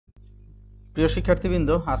প্রিয় শিক্ষার্থীবৃন্দ,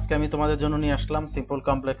 আজকে আমি তোমাদের জন্য নিয়ে আসলাম সিম্পল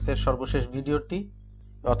কমপ্লেক্সের সর্বশেষ ভিডিওটি,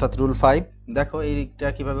 অর্থাৎ রুল 5। দেখো এইটা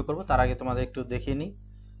কিভাবে করব তার আগে তোমাদের একটু দেখিয়ে নিই।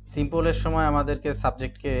 সিম্পলের সময় আমাদেরকে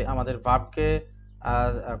সাবজেক্টকে, আমাদের ভার্বকে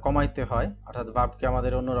কমাইতে হয়, অর্থাৎ ভার্বকে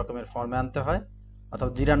আমাদের অন্য রকমের ফর্মে আনতে হয়,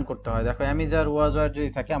 অর্থাৎ জিরান করতে হয়। দেখো অ্যামিজার ওয়াজ ওয়ার যদি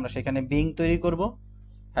থাকে আমরা সেখানে বিং তৈরি করব,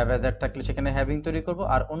 হ্যাভ হ্যাজার্ড থাকলে সেখানে হ্যাভিং তৈরি করব,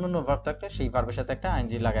 আর অন্যান্য ভার্ব থাকলে সেই ভার্বের সাথে একটা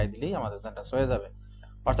আইএনজি লাগাই দিলেই আমাদের সেন্টেন্স হয়ে যাবে।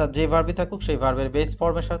 অর্থাৎ যে ভার্বই থাকুক সেই ভার্বের বেস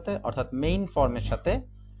ফর্মের সাথে, অর্থাৎ মেইন ফর্মের সাথে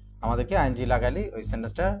আমাদেরকে আইএনজি লাগালেই ওই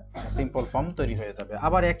সেন্টেন্সটা সিম্পল ফর্ম তৈরি হয়ে যাবে।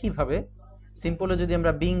 আবার একইভাবে সিম্পলে যদি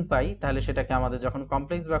আমরা বিং পাই তাহলে সেটাকে আমাদের যখন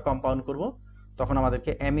কমপ্লেক্স বা কম্পাউন্ড করব তখন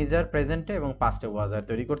আমাদেরকে অ্যামিজার প্রেজেন্টে এবং পাস্টে ওয়াজার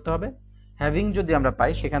তৈরি করতে হবে। হ্যাভিং যদি আমরা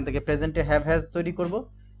পাই সেখান থেকে প্রেজেন্টে হ্যাভ হ্যাজ তৈরি করব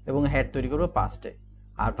এবং হ্যাড তৈরি করব পাস্টে।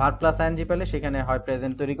 আর ভার্ব প্লাস আইএনজি পেলে সেখানে হয়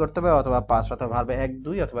প্রেজেন্ট তৈরি করতে হবে অথবা পাস্ট অথবা ভার্বে 1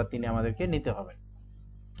 2 অথবা 3 আমাদেরকে নিতে হবে।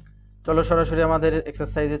 চলো সরাসরি আমাদের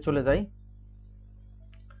এক্সারসাইজে চলে যাই।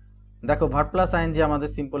 দেখো ভার্ব প্লাস আইএনজি আমাদের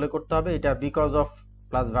সিম্পলে করতে হবে। এটা because of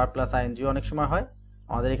plus verb plus ING অনেক সময় হয়।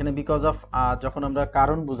 আমাদের এখানে বিকজ অফ যখন আমরা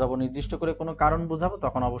কারণ বুঝাবো, নির্দিষ্ট করে কোনো কারণ বুঝাবো,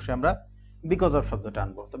 তখন অবশ্যই আমরা বিকজ অফ শব্দটা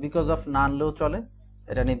আনবো। তো বিকজ অফ না আনলেও চলে,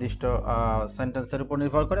 এটা নির্দিষ্ট সেন্টেন্সের উপর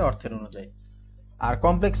নির্ভর করে অর্থের অনুযায়ী। আর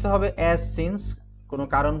কমপ্লেক্সে হবে অ্যাজ সিন্স, কোনো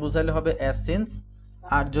কারণ বুঝাইলে হবে অ্যাজ সিন্স।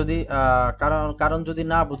 আর যদি কারণ যদি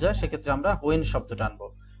না বুঝায় সেক্ষেত্রে আমরা হোয়েন শব্দটা আনবো,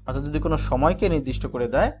 অর্থাৎ যদি কোনো সময়কে নির্দিষ্ট করে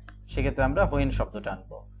দেয় সেক্ষেত্রে আমরা হোয়েন শব্দটা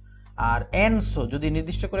আনবো। আর এন্ডসো যদি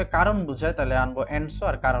নির্দিষ্ট করে কারণ বুঝায় তাহলে আনবো এন্ডসো,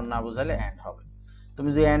 আর কারণ না বুঝালে এন্ড হবে। তুমি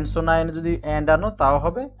যদি এন্ডসো না এনে যদি এন্ড আনো তাও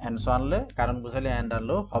হবে, এন্ডসো আনলে কারণ বুঝালে এন্ড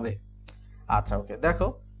আনলেও হবে। আচ্ছা ওকে, দেখো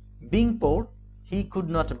being poor he could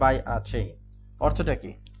not by a chain, অর্থটা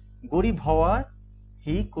কি? গরিব হওয়া,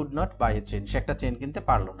 he could not by A chain, সে একটা চেইন কিনতে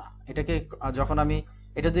পারলো না। এটাকে যখন আমি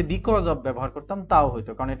এটা যদি বিকজ অফ ব্যবহার করতাম তাও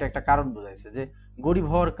হইতো, কারণ এটা একটা কারণ বুঝাইছে যে গরিব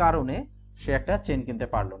হওয়ার কারণে সে একটা চেইন কিনতে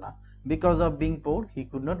পারলো না। Because of being poor he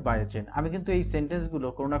could not by A chain. আমি কিন্তু এই সেন্টেন্সগুলো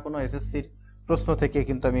কোনো না কোনো এসএসসির প্রশ্ন থেকে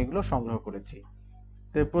কিন্তু আমি এগুলো সংগ্রহ করেছি।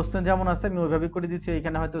 তো প্রশ্ন যেমন আছে আমি ওইভাবেই করে দিচ্ছি।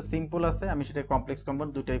 এখানে হয়তো সিম্পল আছে, আমি সেটা কমপ্লেক্স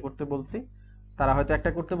কম্পাউন্ড দুইটাই করতে বলছি। তারা হয়তো একটা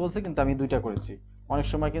করতে বলছে কিন্তু আমি দুইটা করেছি। অনেক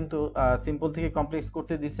সময় কিন্তু সিম্পল থেকে কমপ্লেক্স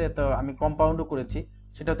করতে দিছে, তো আমি কম্পাউন্ডও করেছি,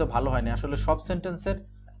 সেটা তো ভালো হয়নি। আসলে সব সেন্টেন্সের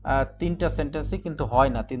তিনটা সেন্টেন্সই কিন্তু হয়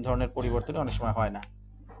না, তিন ধরনের পরিবর্তন অনেক সময় হয় না,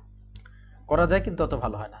 করা যায় কিন্তু অত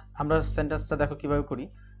ভালো হয় না। আমরা সেন্টেন্সটা দেখো কিভাবে করি।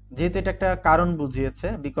 যেহেতু এটা একটা কারণ বুঝিয়েছে,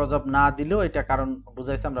 বিকজ অফ না দিলেও এটা কারণ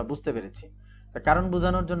বুঝাইছে, আমরা বুঝতে পেরেছি। কারণ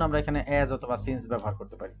বোঝানোর জন্য আমরা এখানে অ্যাজ অথবা সিন্স ব্যবহার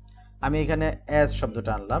করতে পারি। আমি এখানে অ্যাজ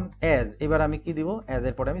শব্দটা আনলাম, অ্যাজ। এবার আমি কি দিব? অ্যাজ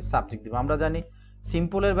এর পরে আমি সাবজেক্ট দিব। আমরা জানি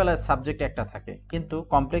সিম্পলের বেলায় সাবজেক্ট একটা থাকে, কিন্তু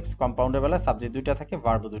কমপ্লেক্স কম্পাউন্ডের বেলায় সাবজেক্ট দুইটা থাকে,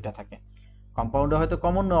 ভার্ব দুইটা থাকে। কম্পাউন্ডে হয়তো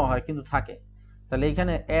কমন নেওয়া হয় কিন্তু থাকে। তাহলে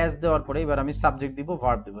এখানে অ্যাজ দেওয়ার পরে এবার আমি সাবজেক্ট দিব,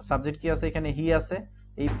 ভার্ব দিব। সাবজেক্ট কি আছে? এখানে হি আছে।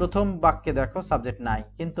 এই প্রথম বাক্যে দেখো সাবজেক্ট নাই,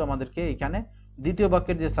 কিন্তু আমাদেরকে এখানে দ্বিতীয়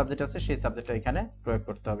বাক্যের যে সাবজেক্ট আছে সেই সাবজেক্টটা এখানে প্রয়োগ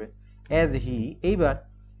করতে হবে, অ্যাজ হি। এইবার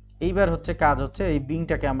এইবার হচ্ছে কাজ হচ্ছে এই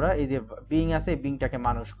বিংটাকে আমরা, এই যে বিং আছে এই বিংটাকে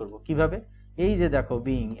মানুষ করব কিভাবে? এই যে দেখো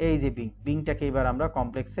বিং, এই যে বিংটাকে এবার আমরা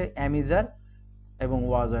কমপ্লেক্সে অ্যামিজার এবং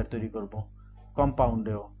ওয়াজার তৈরি করব,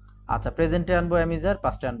 কম্পাউন্ডেও। আচ্ছা প্রেজেন্টে আনবো অ্যামিজার,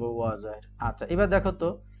 পাস্টে আনবো ওয়াজার। আচ্ছা এবার দেখো তো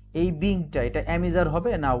এই বিংটা এটা অ্যামিজার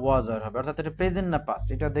হবে না ওয়াজার হবে, অর্থাৎ এটা প্রেজেন্ট না পাস্ট,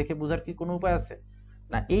 এটা দেখে বোঝার কি কোনো উপায় আছে?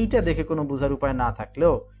 না, এইটা দেখে কোনো বোঝার উপায় না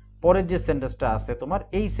থাকলেও পরের যে সেন্টেন্সটা আছে তোমার,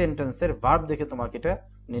 এই সেন্টেন্সের ভার্ব দেখে তোমাকে এটা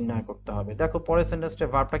নির্ণয় করতে হবে। দেখো পরের সেন্টেন্সটার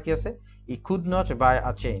ভার্বটা কি আছে? ই could not by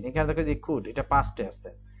a chain. এখানে দেখো যে কুড, এটা পাস্টে আছে,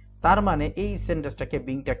 তার মানে এই সেন্টেন্সটাকে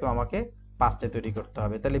বিংটাকেও আমাকে পাস্টে তৈরি করতে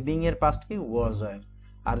হবে। তাহলে বিং এর পাস্ট কি? ওয়াজ হয়।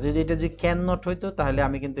 আর যদি এটা যদি ক্যান নট হইতো তাহলে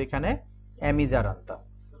আমি কিন্তু এখানে অ্যামিজার আনতাম।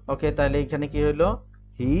 ওকে, তাহলে এখানে কি হলো?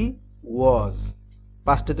 হি ওয়াজ,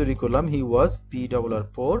 পাস্টে তৈরি করলাম হি ওয়াজ, পি ডবল আর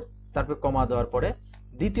ফোর, তারপর কমা দেওয়ার পরে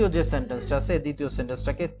দ্বিতীয় যে সেন্টেন্সটা আছে দ্বিতীয়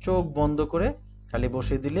সেন্টেন্সটাকে চোখ বন্ধ করে খালি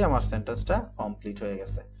বসিয়ে দিলে আমার সেন্টেন্সটা কমপ্লিট হয়ে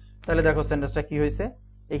গেছে। তাহলে দেখো সেন্টেন্সটা কি হয়েছে।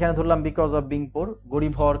 এখানে ধরলাম বিকজ অফ বিং পোর,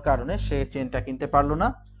 গরিব হওয়ার কারণে সে চেনটা কিনতে পারলো না।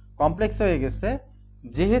 কমপ্লেক্স হয়ে গেছে,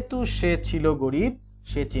 যেহেতু সে ছিল গরিব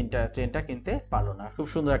সে চেনটা কিনতে পারলো না। খুব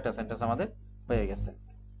সুন্দর একটা সেন্টেন্স আমাদের হয়ে গেছে।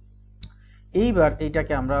 এইবার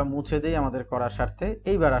এইটাকে আমরা মুছে দেই আমাদের করার স্বার্থে।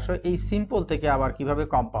 এইবার আসো এই সিম্পল থেকে আবার কিভাবে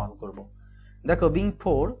কম্পাউন্ড করব। দেখো বিং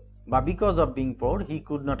ফোর বা because of being four he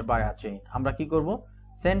could not by a chain, আমরা কি করব?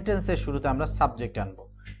 সেন্টেন্সের শুরুতে আমরা সাবজেক্ট আনবো।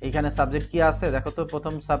 এখানে সাবজেক্ট কি আছে দেখো তো,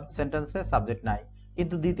 প্রথম সেন্টেন্সে সাবজেক্ট নাই,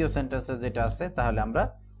 কিন্তু দ্বিতীয় সেন্টেন্সে যেটা আছে তাহলে আমরা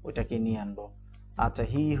ওইটাকে নিয়ে আনবো। আচ্ছা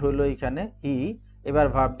হি হলো এখানে হি, এবার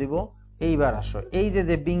ভার্ব দিব। এইবার আসো এই যে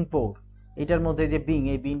যে বিং ফোর, এটার মধ্যে যে বিং,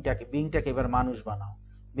 এই বিংটাকে এবার মানুষ বানাও।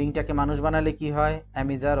 বিংটাকে মানুষ বানালে কি হয়?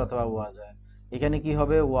 অ্যামিজার অথবা ওয়াজ হয়। এখানে কি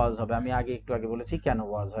হবে? ওয়াজ হবে। আমি একটু আগে বলেছি কেন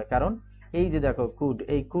ওয়াজ হয়, কারণ এই যে দেখো কুড,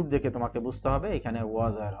 এই কুড দেখে তোমাকে বুঝতে হবে এখানে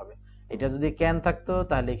ওয়াজ আর হবে। এটা যদি ক্যান থাকতো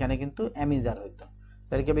তাহলে এখানে কিন্তু অ্যামিজার হইতো।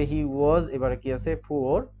 তাহলে কি হবে? হি ওয়াজ, এবারে কি আছে?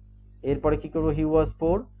 ফোর এরপরে কি করব, হি ওয়াজ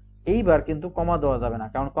পোর। এইবার কিন্তু কমা দেওয়া যাবে না,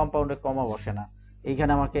 কারণ কম্পাউন্ডে কমা বসে না।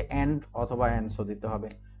 এইখানে আমাকে এন্ড অথবা এন্ডসও দিতে হবে।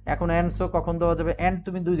 এখন এন্ডসও কখন দেওয়া যাবে, এন্ড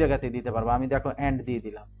তুমি দুই জায়গাতেই দিতে পারবে। আমি দেখো এন্ড দিয়ে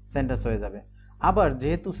দিলাম, সেন্টেন্স হয়ে যাবে। আবার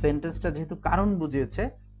যেহেতু সেন্টেন্সটা যেহেতু কারণ বুঝিয়েছে,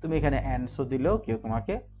 তুমি এখানে এন্ডসও দিলেও কেউ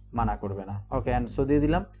তোমাকে মানা করবে না। ওকে, এন্ডসও দিয়ে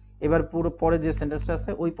দিলাম। এবার পুরো পরে যে সেন্টেন্সটা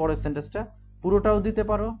আছে ওই পরের সেন্টেন্সটা পুরোটাও দিতে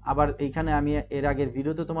পারো। আবার এইখানে আমি এর আগের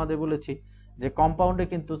ভিডিওতে তোমাদের বলেছি যে কম্পাউন্ডে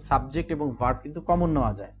কিন্তু সাবজেক্ট এবং ভার্ব কিন্তু কমন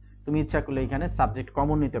নেওয়া যায়। তুমি ইচ্ছা করলে এখানে সাবজেক্ট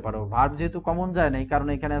কমন নিতে পারো। ভার্ব যেহেতু কমন যায় না, এই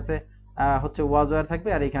কারণে এখানে আছে হচ্ছে ওয়াজ ওয়ার থাকবে,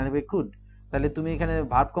 আর এখানে থাকবে কুড। তাহলে তুমি এখানে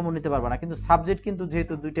ভার্ব কমন নিতে পারবে না, কিন্তু সাবজেক্ট কিন্তু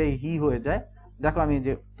যেহেতু দুইটাই হি হয়ে যায়। দেখো আমি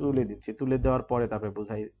যে তুলে দিচ্ছি, তুলে দেওয়ার পরে তারপরে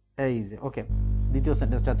বোঝাই। এই যে ওকে, দ্বিতীয়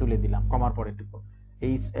সেন্টেন্সটা তুলে দিলাম কমার পরে টুকু।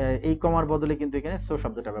 এই কমার বদলে কিন্তু এখানে সো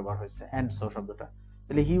শব্দটা ব্যবহার হয়েছে, এন্ড সো শব্দটা।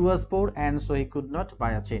 তাহলে হি ওয়াজ পোর and so he could not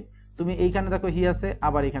by a chain. তুমি এইখানে দেখো হি আছে,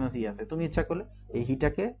 আবার এখানে হি আছে, তুমি ইচ্ছা করলে এই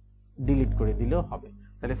হিটাকে ডিলিট করে দিলেও হবে।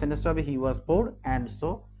 তাহলে সেন্টেন্সটা হবে হি ওয়াজ পোর and so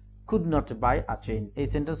could not by a chain. এই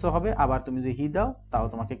সেন্টেন্সও হবে। আবার তুমি যদি হি দাও তাও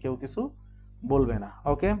তোমাকে কেউ কিছু বলবে না।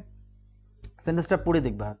 ওকে, সেন্টেন্সটা পড়ে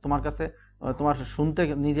দেখবা, তোমার কাছে তোমার শুনতে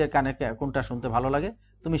নিজের কানে কোনটা শুনতে ভালো লাগে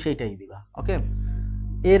তুমি সেইটাই দিবা। ওকে,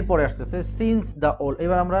 এরপরে আসতেছে সিন্স দ্য ওল্ড।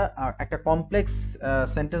 এবার আমরা একটা কমপ্লেক্স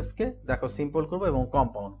সেন্টেন্সকে দেখো সিম্পল করব এবং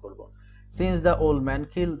কম্পাউন্ড করব। Since the old man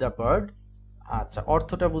kill the bird. আচ্ছা,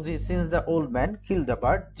 অর্থটা বুঝি। Since the old man kill the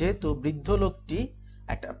bird, যেহেতু বৃদ্ধ লোকটি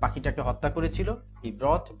একটা পাখিটাকে হত্যা করেছিল, হি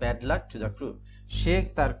ব্রট bad luck to the crew. সে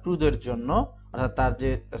তার ক্রুদের জন্য, অর্থাৎ তার যে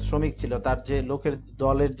শ্রমিক ছিল, তার যে লোকের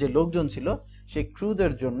দলের যে লোকজন ছিল, সেই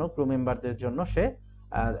ক্রুদের জন্য, ক্রু মেম্বারদের জন্য সে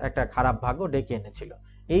একটা খারাপ ভাগ্য ডেকে এনেছিল।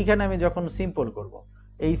 এইখানে আমি যখন সিম্পল করব,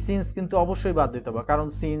 এই সিন্স কিন্তু অবশ্যই বাদ দিতে হবে, কারণ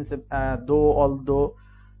সিন্স, দো, অল দো,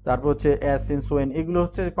 তারপর হচ্ছে অ্যাজ, সিন্স, ওয়েন, এগুলো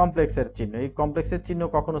হচ্ছে কমপ্লেক্সের চিহ্ন। এই কমপ্লেক্সের চিহ্ন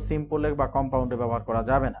কখনো সিম্পলে বা কম্পাউন্ডে ব্যবহার করা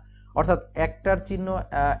যাবে না। অর্থাৎ একটার চিহ্ন,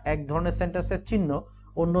 এক ধরনের সেন্টেন্সের চিহ্ন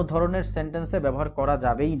অন্য ধরনের সেন্টেন্সে ব্যবহার করা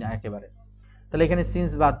যাবেই না একেবারে। তাহলে এখানে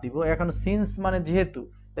সিন্স বাদ দিব। এখন সিন্স মানে যেহেতু,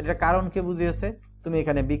 এটা কারণকে বুঝিয়েছে, তুমি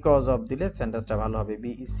এখানে বিকজ অফ দিলে সেন্টেন্সটা ভালো হবে।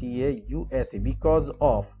 BCAUSE, because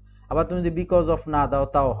of. আবার তুমি যদি বিকজ অফ না দাও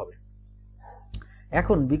তাও হবে।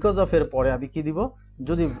 এখন বিকজ অফ এর পরে আমি কি দিব,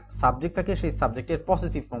 যদি সাবজেক্ট থাকে সেই সাবজেক্টের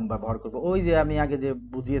পসেসিভ ফর্ম ব্যবহার করব। ওই যে আমি আগে যে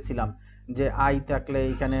বুঝিয়েছিলাম যে আই থাকলে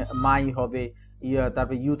এখানে মাই হবে,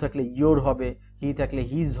 তারপর ইউ থাকলে ইয়োর হবে, হি থাকলে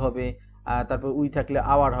হিজ হবে, তারপর উই থাকলে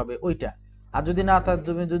আওয়ার হবে, ওইটা। আর যদি না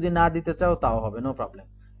তুমি যদি না দিতে চাও তাও হবে, নো প্রবলেম।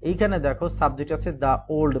 এইখানে দেখো সাবজেক্ট আছে দ্য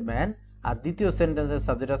ওল্ড ম্যান, আর দ্বিতীয় সেন্টেন্সের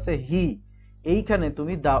সাবজেক্ট আছে হি। এইখানে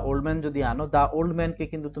তুমি দ্য ওল্ড ম্যান যদি আনো, দ্য ওল্ড ম্যানকে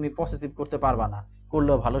কিন্তু তুমি পসেসিভ করতে পারবা না,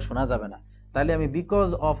 করলেও ভালো শোনা যাবে না। তাহলে আমি because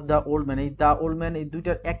of the old man, এই দ্য ওল্ড ম্যান এই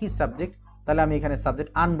দুইটার একই সাবজেক্ট, তাহলে আমি এখানে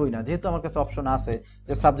সাবজেক্ট আনবই না। যেহেতু আমার কাছে অপশন আছে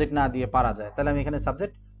যে সাবজেক্ট না দিয়ে পারা যায়, তাহলে আমি এখানে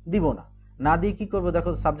সাবজেক্ট দিব না। না দিয়ে কি করব, দেখো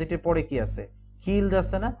সাবজেক্টের পরে কি আছে, কিলড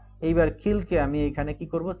আছে না। এইবার কিলকে আমি এখানে কি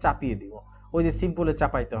করব, চাপিয়ে দিব। ওই যে সিম্পলে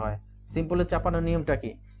চাপাইতে হয়, সিম্পলে চাপানোর নিয়মটা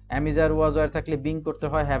কি, অ্যামিজার ওয়াজ ওয়ার থাকলে বিং করতে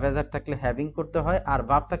হয়, হ্যাভ হ্যাজার থাকলে হ্যাভিং করতে হয়, আর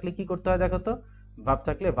ভার্ব থাকলে কি করতে হয় দেখো তো, ভার্ব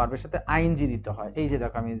থাকলে ভার্বের সাথে আইএনজি দিতে হয়। এই যে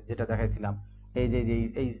দেখো আমি যেটা দেখাইছিলাম, এই যে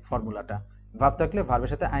এই ফর্মুলাটা, ভার্ব থাকলে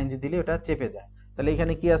ভার্বের সাথে আইএনজি দিলে ওটা চেপে যায়। তাহলে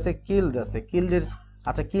এখানে কি আছে, কিলড আছে, কিলডের,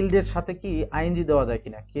 আচ্ছা কিলডের সাথে কি আইএনজি দেওয়া যায়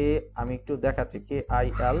কিনা, কে আমি একটু দেখাচ্ছি,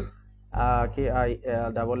 KILED।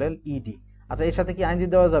 আচ্ছা এর সাথে কি আইএনজি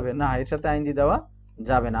দেওয়া যাবে না, এর সাথে আইএনজি দেওয়া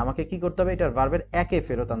যাবে না। আমাকে কি করতে হবে, এটার ভার্বের একে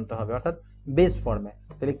ফেরত আনতে হবে, অর্থাৎ বেস ফর্মে।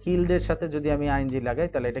 তাহলে কিলডের সাথে যদি আমি আইএনজি লাগাই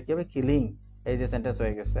তাহলে এটা কি হবে, কিলিং। এই যে সেন্টেন্স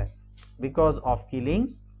হয়ে গেছে, বিকজ অফ কিলিং।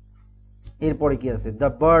 এরপরে কি আছে, দ্য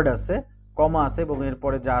বার্ড আছে, কমা আছে, এবং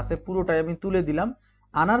এরপরে যা আছে পুরোটাই আমি তুলে দিলাম।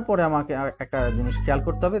 আনার পরে আমাকে একটা জিনিস খেয়াল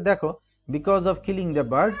করতে হবে, দেখো because of killing the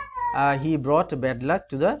bird he ব্রট bad luck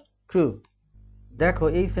to the crew. দেখো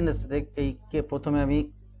এই সেন্টেন্সটা, এই কে প্রথমে আমি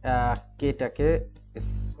কেটাকে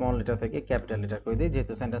স্মল লেটার থেকে ক্যাপিটাল লেটার করে দিই,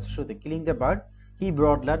 যেহেতু সেন্টেন্স শুরুতে killing the bird he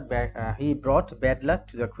ব্রট bad luck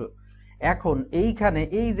to the crew. এখন এইখানে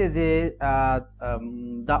এই যে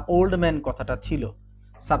দ্য ওল্ড ম্যান কথাটা ছিল,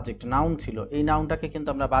 সাবজেক্ট নাউন ছিল, এই নাউনটাকে কিন্তু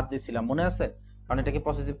আমরা বাদ দিয়েছিলাম, মনে আছে, কারণ এটাকে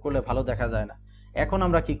পসেসিভ করলে ভালো দেখা যায় না। এখন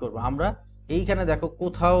আমরা কি করব, আমরা এইখানে দেখো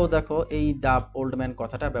কোথাও দেখো এই দ্য ওল্ড ম্যান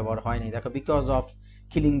কথাটা ব্যবহার হয়নি। দেখো because of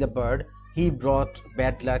killing the bird he ব্রট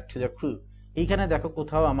bad luck to the crew, এইখানে দেখো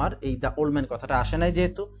কোথাও আমার এই দ্য ওল্ড ম্যান কথাটা আসে নাই,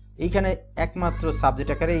 যেহেতু এইখানে একমাত্র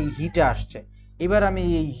সাবজেক্ট আকারে এই হিটা আসছে। এবার আমি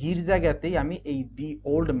এই হির জায়গাতেই আমি এই দি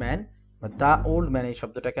ওল্ড ম্যান বা দ্য ওল্ড ম্যান এই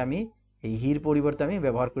শব্দটাকে আমি এই হির পরিবর্তে আমি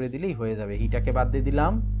ব্যবহার করে দিলেই হয়ে যাবে। হিটাকে বাদ দিয়ে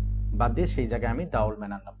দিলাম, বাদ দিয়ে সেই জায়গায় আমি দ্য ওল্ড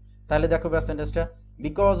ম্যান আনলাম। তাহলে দেখো সেন্টেন্সটা,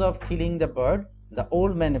 because of killing the bird the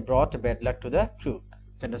old man ব্রট bad luck to the crew.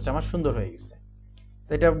 সেন্টেন্সটা আমার সুন্দর হয়ে গেছে।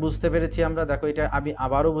 তো এটা বুঝতে পেরেছি আমরা। দেখো এটা আমি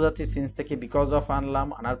আবারও বোঝাচ্ছি, সিন্স থেকে বিকজ অফ আনলাম,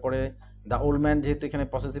 আনার পরে দ্য ওল্ড ম্যান, যেহেতু এখানে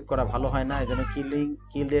পসেসিভ করা ভালো হয় না, এই জন্য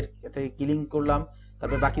কিলিংয়ের থেকে কিলিং করলাম,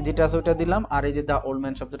 তারপরে বাকি যেটা আছে ওটা দিলাম, আর এই যে দা ওল্ড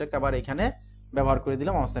ম্যান শব্দটাকে আবার এখানে ব্যবহার করে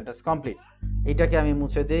দিলাম, আমার সেন্টেন্স কমপ্লিট। এইটাকে আমি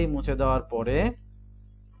মুছে দেই, মুছে দেওয়ার পরে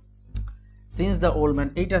সিন্স দ্য ওল্ড ম্যান,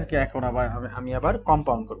 এইটাকে এখন আবার আমি আবার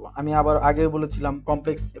কম্পাউন্ড করব। আমি আবার আগে বলেছিলাম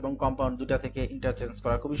কমপ্লেক্স এবং কম্পাউন্ড দুটা থেকে ইন্টারচেঞ্জ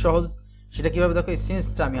করা খুবই সহজ। সেটা কিভাবে দেখো, এই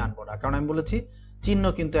সিন্সটা আমি আনবো না, কারণ আমি বলেছি চিহ্ন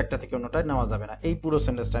কিন্তু একটা থেকে অন্যটায় নেওয়া যাবে না। এই পুরো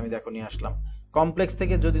সেন্টেন্সটা আমি দেখো নিয়ে আসলাম কমপ্লেক্স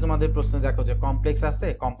থেকে। যদি তোমাদের প্রশ্নে দেখো যে কমপ্লেক্স আছে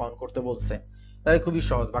কম্পাউন্ড করতে বলছে, তাহলে খুবই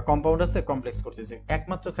সহজ, বা কম্পাউন্ড আছে কমপ্লেক্স করতেছে,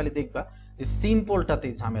 একমাত্র খালি দেখবা যে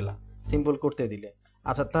সিম্পলটাতেই ঝামেলা, সিম্পল করতে দিলে।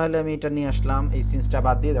 আচ্ছা, তাহলে আমি এটা নিয়ে আসলাম, এই সিন্সটা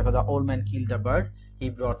বাদ দিয়ে দেখো the old man kill the bird, he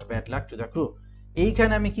ব্রট bad luck to the crew.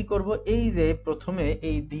 এইখানে আমি কি করব, এই যে প্রথমে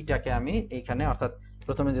এই দিটাকে আমি এইখানে, অর্থাৎ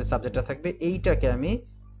প্রথমে যে সাবজেক্টটা থাকবে এইটাকে আমি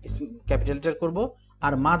ক্যাপিটাল লেটার করব,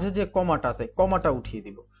 আর মাঝে যে কমাটা আছে কমাটা উঠিয়ে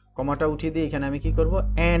দিব। কমাটা উঠিয়ে দিয়ে এখানে আমি কি করব,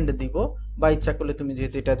 এন্ড দিব, বা ইচ্ছা করলে তুমি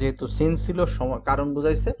যেহেতু এটা যেহেতু সেন্স ছিল কারণ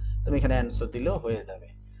বুঝাইছে, তুমি এখানে অ্যান্সার দিলেও হয়ে যাবে,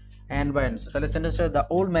 এন্ড বা অ্যান্সার। তাহলে সেন্টেন্সটা the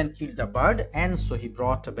old man killed the bird and so he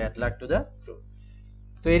ব্রট bad luck to the crew.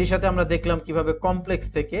 তো এর সাথে আমরা দেখলাম কিভাবে কমপ্লেক্স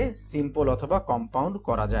থেকে সিম্পল অথবা কম্পাউন্ড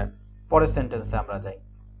করা যায়। পরের সেন্টেন্সে আমরা যাই।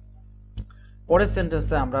 পরের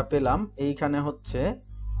সেন্টেন্সে আমরা পেলাম এইখানে হচ্ছে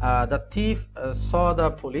the thief saw the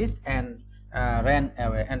police and ran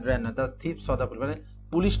away, and ran the thief saw the police, মানে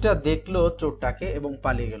পুলিশটা দেখলো চোরটাকে এবং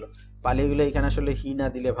পালিয়ে গেল। পালিয়ে গেলে এখানে আসলে হি না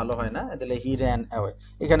দিলে ভালো হয় না, দিলে হি র্যান অ্যাওয়ে।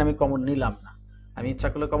 এখানে আমি কমন নিলাম না, আমি ইচ্ছা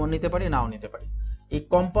করলে কমন নিতে পারি, নাও নিতে পারি। এই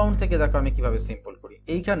কম্পাউন্ড থেকে দেখো আমি কিভাবে সিম্পল করি।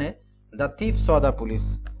 এইখানে the thief saw the police,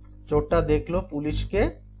 চোরটা দেখলো পুলিশকে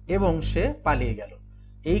এবং সে পালিয়ে গেল।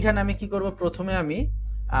 এইখানে আমি কি করব, প্রথমে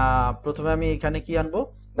আমি এখানে কি আনবো,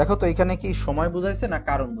 দেখো তো এখানে কি সময় বুঝাইছে না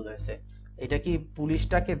কারণ বুঝাইছে? এটা কি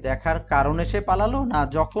পুলিশটাকে দেখার কারণে সে পালালো, না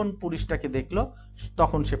যখন পুলিশটাকে দেখলো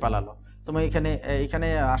তখন সে পালালো? তোমার এখানে এখানে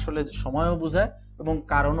আসলে সময়ও বোঝায় এবং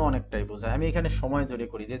কারণও অনেকটাই বোঝায়। আমি এখানে সময় ধরে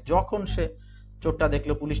করি যে যখন সে চোরটা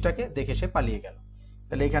দেখলো পুলিশটাকে দেখে সে পালিয়ে গেল।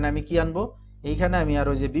 তাহলে এখানে আমি কি আনবো, এইখানে আমি আর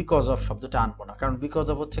ওই যে বিকজ অফ শব্দটা আনবো না, কারণ বিকজ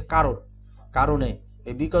অফ হচ্ছে কারণ, কারণে।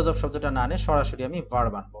 এই বিকজ অফ শব্দটা না আনে সরাসরি আমি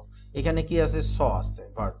ভার্ব আনবো। এখানে কি আছে, স আছে,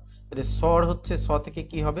 ভার্ব। তাহলে সর হচ্ছে, স থেকে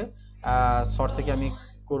কি হবে, সর থেকে আমি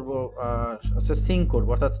করব হচ্ছে সিং করব,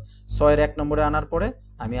 অর্থাৎ স এর এক নম্বরে আনার পরে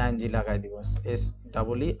আমি আইএনজি লাগাই দিব, S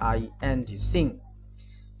double E I N G, Singh.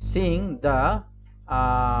 Singh the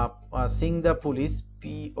Singh the police,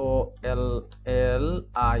 P O L L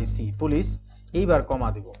I C, police. এইবার কমা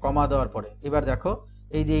দিব, কমা দেওয়ার পরে এবার দেখো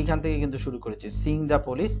এই যে এইখান থেকে কিন্তু শুরু করেছে সিং দ্য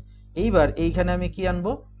পুলিশ। এইবার এইখানে আমি কি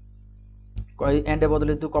আনবো, এন্ড এর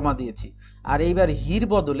বদলে তো কমা দিয়েছি, আর এইবার হির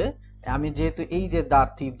বদলে আমি যেহেতু এই যে দা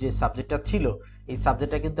থিফ যে সাবজেক্টটা ছিল, এই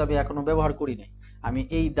সাবজেক্টটা কিন্তু আমি এখনো ব্যবহার করি নাই। আমি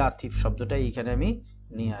এই দা থিফ শব্দটা এইখানে আমি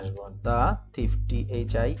নিয়ে আসবো, দা thief, T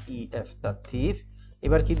H I E F, the thief.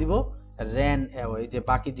 এবার কি দিব, র্যান অ্যাওয়ে, যে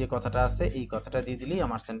বাকি যে কথাটা আছে এই কথাটা দিয়ে দিলেই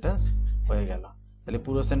আমার সেন্টেন্স হয়ে গেল। তাহলে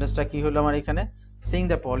পুরো সেন্টেন্সটা কি হলো আমার এখানে, Singh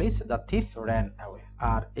the police, the thief ran away.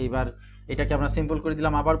 আর এইবার এটাকে আমরা সিম্পল করে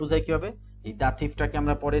দিলাম, আবার বুঝাই কিভাবে। এই দা থিফটাকে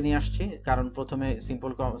আমরা পরে নিয়ে আসছি, কারণ প্রথমে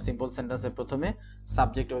সিম্পল সেন্টেন্সের প্রথমে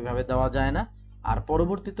সাবজেক্ট ওইভাবে দেওয়া যায় না, আর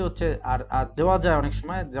পরবর্তীতে হচ্ছে আর দেওয়া যায় অনেক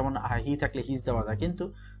সময়, যেমন হি থাকলে হিজ দেওয়া যায়, কিন্তু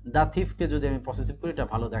দা থিফকে যদি আমি পসেসিভ করি এটা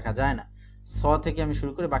ভালো দেখা যায় না। স থেকে আমি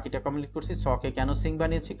শুরু করে বাকিটা কমপ্লিট করছি। স কে কেন সিং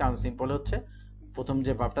বানিয়েছি, কারণ সিম্পল হচ্ছে প্রথম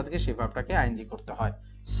যে ভাবটা থেকে সেই ভাবটাকে আইএনজি করতে হয়,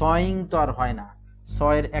 সয়িং তো আর হয় না। স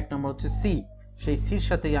এর এক নম্বর হচ্ছে সি, সেই সির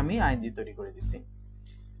সাথেই আমি আইএনজি তৈরি করে দিছি।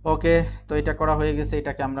 ওকে, তো এটা করা হয়ে গেছে,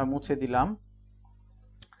 এটাকে আমরা মুছে দিলাম।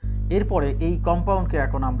 এরপরে এই কম্পাউন্ডকে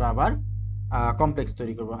এখন আমরা আবার কমপ্লেক্স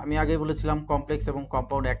তৈরি করব। আমি আগে বলেছিলাম কমপ্লেক্স এবং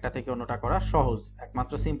কম্পাউন্ড একটা থেকে অন্যটা করা সহজ,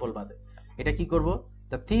 একমাত্র সিম্পল বাদে। এটা কি করব,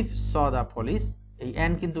 the thief saw the police, এই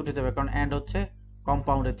এন্ড কিন্তু উঠে যাবে, কারণ এন্ড হচ্ছে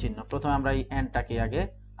কম্পাউন্ডের চিহ্ন। প্রথমে আমরা এই এন্ডটাকে আগে,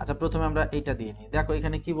 আচ্ছা প্রথমে আমরা এইটা দিয়ে নিই। দেখো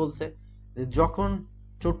এখানে কি বলছে, যে যখন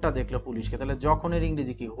চোরটা দেখলো পুলিশকে, তাহলে যখনের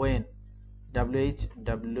ইংরেজি কি, হোয়েন,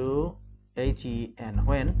 WHWHEN,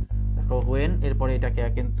 হোয়েন। দেখো হোয়েন, এরপরে এটাকে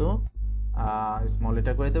কিন্তু স্মল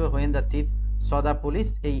লেটার করে দেবে, when the thief saw the police,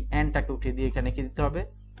 এই এন্ডটাকে উঠিয়ে দিয়ে এখানে কি দিতে হবে,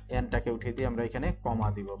 এন্ডটাকে উঠিয়ে দিয়ে আমরা এখানে কমা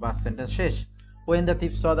দিব, বাস সেন্টেন্স শেষ। When the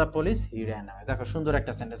thief saw the police he ran away. দেখো সুন্দর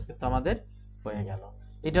একটা সেন্টেন্স কিন্তু আমাদের হয়ে গেল।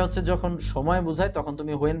 এটা হচ্ছে যখন সময় বোঝায় তখন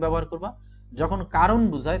তুমি হোয়েন ব্যবহার করবা, যখন কারণ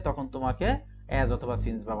বোঝায় তখন তোমাকে অ্যাজ অথবা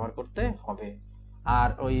সিন্স ব্যবহার করতে হবে। আর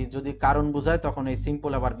ওই যদি কারণ বোঝায় তখন এই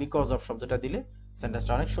সিম্পল আবার বিকজ অফ শব্দটা দিলে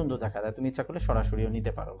সেন্টেন্সটা অনেক সুন্দর দেখা যায়। তুমি ইচ্ছা করলে সরাসরিও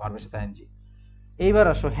নিতে পারো ভার্বের সাথে আইএনজি। এইবার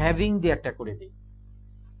আসো হ্যাভিং দিয়ে একটা করে দিই।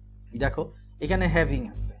 দেখো এখানে হ্যাভিং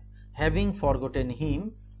আছে, having forgotten him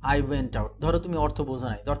I went out. ধরো তুমি অর্থ বোঝো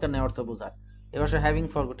নাই, দরকার নেই অর্থ বোঝার, এবার having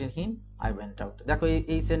forgotten him I went out. দেখো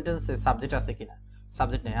এই সেন্টেন্সে সাবজেক্ট আছে কিনা,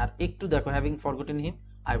 সাবজেক্ট নেই। আর একটু দেখো having forgotten him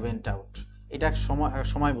I went out, এটা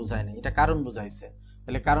সময় বোঝায় না, এটা কারণ বুঝাইছে।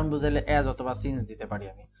 তাহলে কারণ বুঝাইলে অ্যাজ অথবা সিন্স দিতে পারি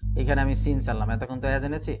আমি। এখানে আমি সিন্স আনলাম, এতক্ষণ তো অ্যাজ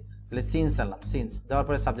এনেছি, তাহলে সিন্স আনলাম, সিন্স দেওয়ার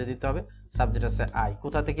পরে সাবজেক্ট দিতে হবে। সাবজেক্ট আছে আই,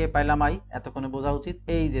 কোথা থেকে পাইলাম আই, এতক্ষণে বোঝা উচিত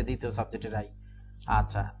এই যে দ্বিতীয় সাবজেক্টের আই।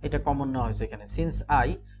 আচ্ছা, এটা কমন নেওয়া হয়েছে এখানে, সিন্স আই।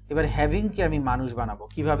 এবার হ্যাভিং কে আমি মানুষ বানাবো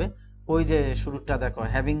কিভাবে? ওই যে শুরুটা দেখো,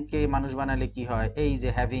 হ্যাভিং কে মানুষ বানালে কি হয়, এই যে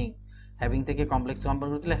হ্যাভিং, হ্যাভিং থেকে কমপ্লেক্স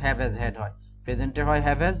কম্পাউন্ড করতে হ্যাভ হ্যাজ হ্যাড হয়, প্রেজেন্টে হয়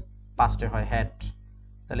হ্যাভ হ্যাজ, পাস্টে হয় হ্যাড।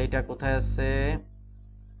 তাহলে এটা কোথায় আছে,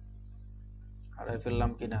 হারাই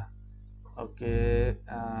ফেললাম কিনা, ওকে,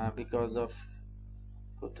 বিকজ অফ,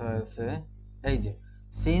 কোথায় আছে, এই যে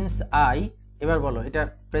সিন্স আই। এবার বলো এটা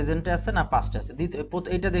প্রেজেন্টে আছে না পাস্টে আছে?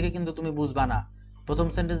 এটা দেখে কিন্তু তুমি বুঝবা না, প্রথম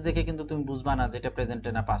সেন্টেন্স দেখে কিন্তু তুমি বুঝবা না যেটা প্রেজেন্টে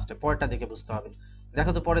না পাস্টে, পরেরটা দেখে বুঝতে হবে।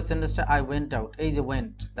 দেখো তো পরের সেন্টেন্সটা, আই ওয়েন্ট আউট, এই যে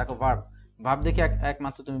ওয়েন্ট, দেখো ভার্ব, ভার্ব দেখে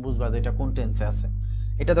একমাত্র তুমি বুঝবা যে এটা কোন টেন্সে আছে।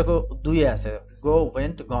 এটা দেখো দুইয়ে আছে, গো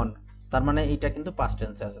ওয়েন্ট গন, তার মানে এটা কিন্তু পাস্ট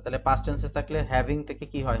টেন্সে আছে। তাহলে পাস্ট টেন্সে থাকলে হ্যাভিং থেকে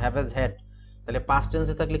কি হয়, হ্যাভ হ্যাজ হ্যাড, তাহলে পাস্ট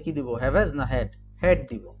টেন্সে থাকলে কি দিব, হ্যাভ হ্যাজ না হ্যাড, হ্যাড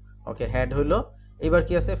দিব। ওকে, হ্যাড হইলো। এবার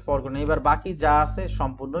কি আছে, ফরগন। এবার বাকি যা আছে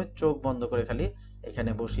সম্পূর্ণ চোখ বন্ধ করে খালি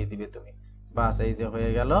এখানে বসিয়ে দিবে তুমি, বাস এই যে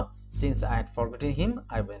হয়ে গেল, since I had forgotten him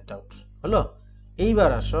I went out, হলো। এইবার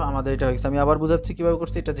আসো আমাদের এটা হয়েছে, আমি আবার বুঝাচ্ছি কিভাবে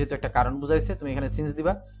করছি। এটা যেহেতু একটা কারণ বুঝাইছে, তুমি এখানে সিন্স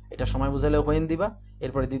দিবা, এটা সময় বুঝাইলে হোয়েন দিবা,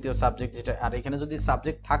 এরপরে দ্বিতীয় সাবজেক্ট যেটা, আর এখানে যদি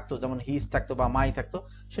সাবজেক্ট থাকতো যেমন হিজ থাকতো বা মাই থাকতো,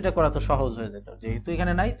 সেটা করা তো সহজ হয়ে যেত। যেহেতু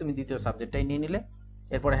এখানে নাই, তুমি দ্বিতীয় সাবজেক্টটাই নিয়ে নিলে,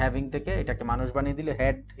 এরপরে হ্যাভিং থেকে এটাকে মানুষ বানিয়ে দিলে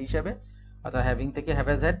হ্যাড হিসেবে, অর্থাৎ হ্যাভিং থেকে হ্যাভ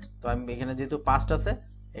হ্যাজ হ্যাড। তো আমি এখানে যেহেতু পাস্ট আছে,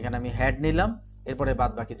 এখানে আমি হ্যাড নিলাম, এরপরে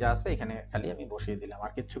বাদ বাকি যা আছে এখানে খালি আমি বসিয়ে দিলাম,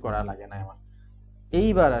 আর কিচ্ছু করা লাগে না আমার।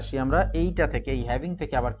 এইবার আসি আমরা এইটা থেকে, এই হ্যাভিং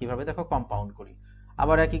থেকে আবার কিভাবে দেখো কম্পাউন্ড করি।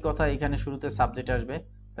 আবার একই কথা, এখানে শুরুতে সাবজেক্ট আসবে,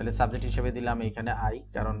 তাহলে সাবজেক্ট হিসেবে দিলাম এইখানে আই,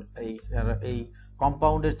 কারণ এই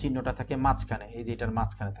কম্পাউন্ডের চিহ্নটা থাকে মাঝখানে, এই যে এটার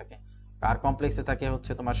মাঝখানে থাকে, আর কমপ্লেক্সে থাকে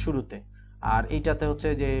হচ্ছে তোমার শুরুতে, আর এইটাতে হচ্ছে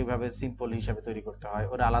যে এইভাবে সিম্পল হিসাবে তৈরি করতে হয়,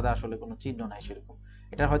 ওর আলাদা আসলে কোনো চিহ্ন নাই সেরকম,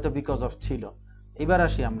 এটা হয়তো বিকজ অফ ছিল। এবার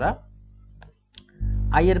আসি আমরা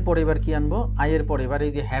আই এর পরে, এবার কি আনবো, আই এর পরে এবার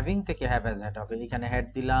এই যে হ্যাভিং থেকে হ্যাভ হ্যাজ হ্যাড হবে, এখানে হ্যাড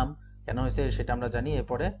দিলাম, কেন হয়েছে সেটা আমরা জানি।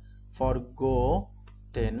 এরপরে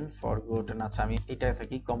ফরগোটেন, আচ্ছা আমি এটা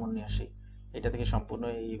থেকে কমন নিয়ে আসি, এটা থেকে সম্পূর্ণ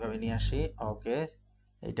এইভাবে নিয়ে আসি, ওকে,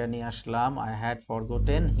 এটা নিয়ে আসলাম, আই হ্যাড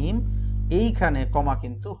ফরগোটেন হিম। এইখানে কমা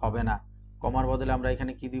কিন্তু হবে না, কমার বদলে আমরা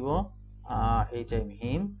এখানে কি দিব, এইচ আই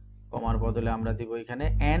হিম, কমার বদলে আমরা দিব এখানে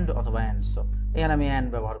এন্ড অথবা এন্ডসো। এখানে আমি এন্ড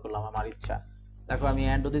ব্যবহার করলাম আমার ইচ্ছা, দেখো আমি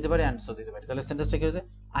এন্ডও দিতে পারি এন্ডসও দিতে পারি। তাহলে সেন্টেন্সটা কি হয়েছে,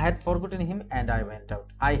 I had forgotten him and I went out,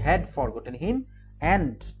 I had forgotten him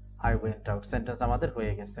and I went out, sentence আমাদের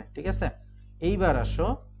হয়ে গেছে, ঠিক আছে। এইবার আসো,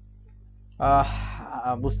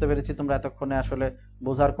 বুঝতে পেরেছি তোমরা এতক্ষণে আসলে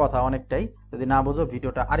বোঝার কথা অনেকটাই, যদি না বোঝো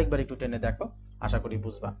ভিডিওটা আরেকবার একটু টেনে দেখো, আশা করি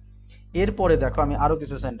বুঝবা। এরপরে দেখো আমি আরো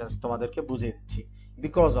কিছু সেন্টেন্স তোমাদেরকে বুঝিয়ে দিচ্ছি।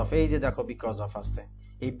 বিকজ অফ, এই যে দেখো বিকজ অফ আসছে,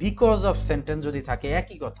 এই বিকজ অফ সেন্টেন্স যদি থাকে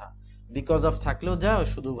একই কথা, বিকজ অফ থাকলেও যা,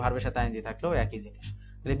 শুধু ভার্বের সাথে আইএনজি থাকলেও একই জিনিস।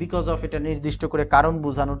 তাহলে বিকজ অফ এটা নির্দিষ্ট করে কারণ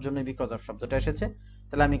বোঝানোর জন্য বিকজ অফ শব্দটা এসেছে,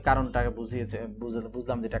 তাহলে আমি কারণটাকে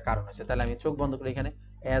বুঝলাম যেটা কারণ হয়েছে, তাহলে আমি চোখ বন্ধ করে এখানে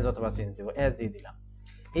অ্যাজ অথবা সিন্স দেবো, অ্যাজ দিয়ে দিলাম।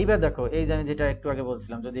 এইবার দেখো এই যে আমি যেটা একটু আগে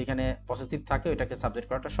বলছিলাম, যদি এখানে পসেসিভ থাকে ওইটাকে সাবজেক্ট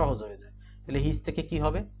করাটা সহজ হয়ে যায়, তাহলে হিজ থেকে কি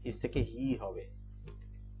হবে, হিজ থেকে হি হবে,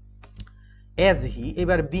 এজ হি।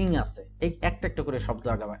 এবার বিং আছে, এই একটা একটা করে শব্দ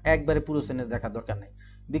আগাবা, একবারে পুরো সেন্টেন্স দেখার দরকার নেই।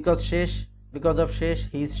 বিকজ শেষ, বিকজ অফ শেষ,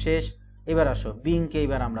 হিজ শেষ। এবার আসো বিং কে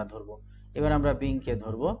এবার আমরা ধরবো, এবার আমরা বিং কে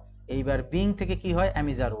ধরবো। এইবার বিং থেকে কি হয়,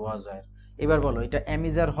 অ্যামিজার ওয়াজ হয়। এবার বলো এটা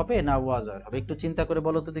অ্যামিজার হবে না ওয়াজ হয় হবে, একটু চিন্তা করে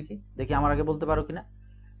বলো তো দেখি, দেখি আমার আগে বলতে পারো কিনা।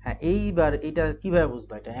 হ্যাঁ, এইবার এটা কিভাবে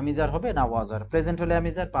বুঝবা, এটা অ্যামিজার হবে না ওয়াজ হয়, প্রেজেন্ট হলে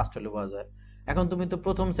অ্যামিজার, পাস্ট হলে ওয়াজ হয়। এখন তুমি তো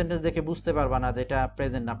প্রথম সেন্টেন্স দেখে বুঝতে পারবা না যে এটা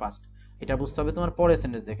প্রেজেন্ট না পাস্ট, এটা বুঝতে হবে তোমার পরের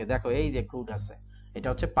সেন্টেন্স দেখে। দেখো এই যে কুড আছে, এটা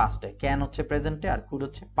হচ্ছে পাস্টে, ক্যান হচ্ছে প্রেজেন্টে, আর কুড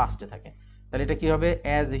হচ্ছে পাস্টে থাকে। তাহলে এটা কি হবে,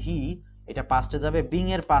 অ্যাজ হি, এটা পাস্টে যাবে, বিং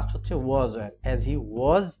এর পাস্ট হচ্ছে ওয়াজ, অ্যাজ হি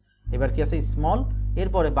ওয়াজ। এবার কি আছে, স্মল,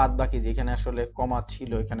 এরপরে বাদ বাকি যেখানে আসলে কমা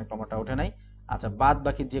ছিল এখানে কমাটা ওঠে নাই। আচ্ছা, বাদ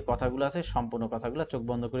বাকি যে কথাগুলো আছে সম্পূর্ণ কথাগুলো চোখ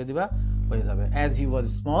বন্ধ করে দিবা, হয়ে যাবে as he was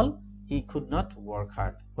small he could not work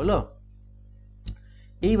hard, হলো।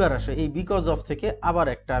 এইবার আসো এই বিকজ অফ থেকে আবার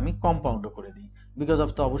একটা আমি কম্পাউন্ডও করে দিই। বিকজ অফ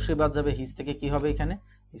তো অবশ্যই বাদ যাবে, হিজ থেকে কি হবে, এখানে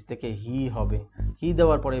হিজ থেকে হি হবে, হি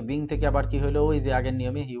দেওয়ার পরে বিং থেকে আবার কি হলো, ওই যে আগের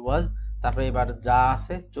নিয়মে হি ওয়াজ, তারপরে এবার যা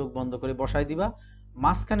আছে চোখ বন্ধ করে বসাই দিবা।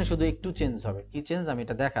 মাঝখানে শুধু একটু চেঞ্জ হবে, কি চেঞ্জ আমি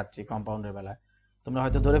এটা দেখাচ্ছি কম্পাউন্ডের বেলায়, তোমরা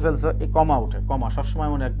হয়তো ধরে ফেলছো, এই কমা উঠে, কমা সবসময়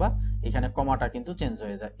মনে রাখবা, এখানে কমাটা কিন্তু চেঞ্জ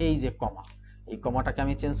হয়ে যায়, এই যে কমা, এই কমাটাকে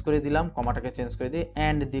আমি চেঞ্জ করে দিলাম, কমাটাকে চেঞ্জ করে দিয়ে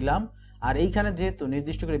এন্ড দিলাম। আর এইখানে যেহেতু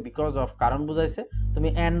নির্দিষ্ট করে বিকজ অফ কারণ বুঝাইছে, তুমি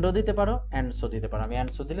এন্ডও দিতে পারো এন্ডসও দিতে পারো, আমি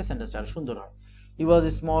এন্ডসও দিলে সেন্টেন্সটা আরো সুন্দর হয়। হি was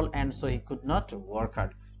small and so he could not work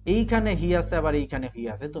hard, এইখানে হি আছে আবার এইখানে হি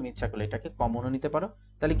আছে, তুমি ইচ্ছা করলে এটাকে কমনও নিতে পারো,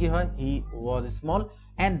 তাহলে কি হয়, হি was small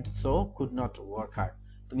and so could not work hard,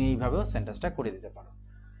 তুমি এইভাবেও সেন্টেন্সটা করে দিতে পারো।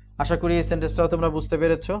 আশা করি এই সেন্টেন্সটাও তোমরা বুঝতে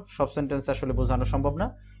পেরেছো। সব সেন্টেন্স আসলে বোঝানো সম্ভব না,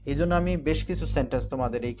 এই জন্য আমি বেশ কিছু সেন্টেন্স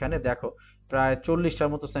তোমাদের এইখানে দেখো প্রায় 40টার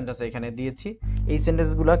মতো সেন্টেন্স এখানে দিয়েছি। এই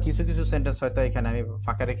সেন্টেন্সগুলো কিছু কিছু সেন্টেন্স হয়তো এখানে আমি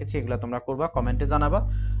ফাঁকা রেখেছি, এগুলো তোমরা করবা, কমেন্টে জানাবা।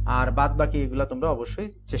 আর বাদ বাকি এগুলো তোমরা অবশ্যই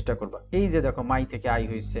চেষ্টা করবা। এই যে দেখো মাই থেকে আই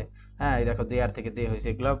হয়েছে, হ্যাঁ এই দেখো দেয়ার থেকে দে হয়েছে,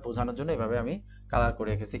 এগুলো বোঝানোর জন্য এভাবে আমি কালার করে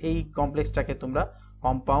রেখেছি। এই কমপ্লেক্সটাকে তোমরা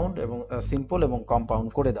কম্পাউন্ড এবং সিম্পল এবং কম্পাউন্ড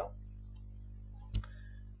করে দাও।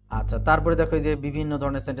 আচ্ছা, তারপরে দেখো এই যে বিভিন্ন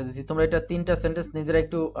ধরনের সেন্টেন্স দিচ্ছি, তোমরা এটা 3টা সেন্টেন্স নিজেরা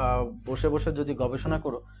একটু বসে বসে যদি গবেষণা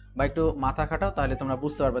করো বা একটু মাথা খাটাও, তাহলে তোমরা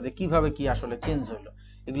বুঝতে পারবে যে কিভাবে কি আসলে চেঞ্জ হলো।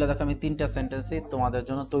 এগুলো দেখো আমি 3টা সেন্টেন্সই তোমাদের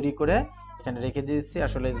জন্য তৈরি করে এখানে রেখে দিয়েছি।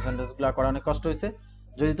 আসলে এই সেন্টেন্সগুলো করা অনেক কষ্ট হয়েছে।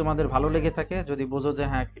 যদি তোমাদের ভালো লেগে থাকে, যদি বোঝো যে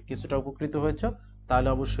হ্যাঁ কিছুটা উপকৃত হয়েছো, তাহলে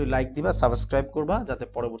অবশ্যই লাইক দিবা, সাবস্ক্রাইব করবা, যাতে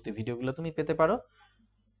পরবর্তী ভিডিওগুলো তুমি পেতে পারো।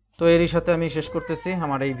 তো এরই সাথে আমি শেষ করতেছি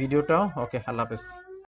আমার এই ভিডিওটাও। ওকে, আল্লাহ হাফেজ।